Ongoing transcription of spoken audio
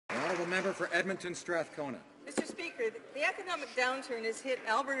Honourable Member for Edmonton Strathcona. Mr. Speaker, the economic downturn has hit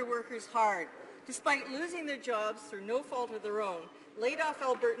Alberta workers hard. Despite losing their jobs through no fault of their own, laid-off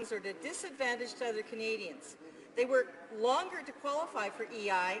Albertans are at a disadvantage to other Canadians. They work longer to qualify for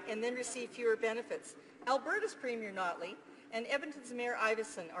EI and then receive fewer benefits. Alberta's Premier Notley and Edmonton's Mayor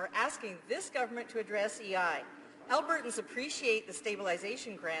Iveson are asking this government to address EI. Albertans appreciate the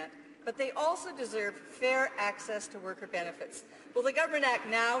stabilization grant, but they also deserve fair access to worker benefits. Will the government act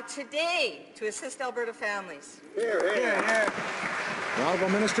now, today, to assist Alberta families? Hear, hear. Hear, hear. The Honourable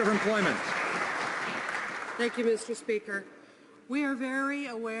Minister of Employment. Thank you, Mr. Speaker. We are very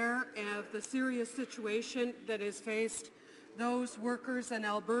aware of the serious situation that has faced those workers in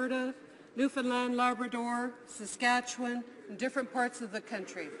Alberta, Newfoundland, Labrador, Saskatchewan, and different parts of the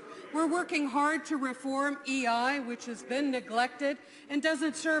country. We're working hard to reform EI, which has been neglected and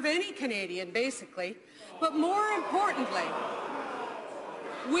doesn't serve any Canadian, basically. But more importantly,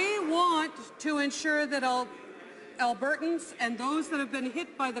 we want to ensure that Albertans and those that have been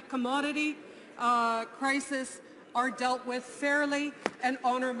hit by the commodity crisis are dealt with fairly and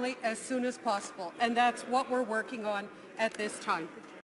honourably as soon as possible. And that's what we're working on at this time.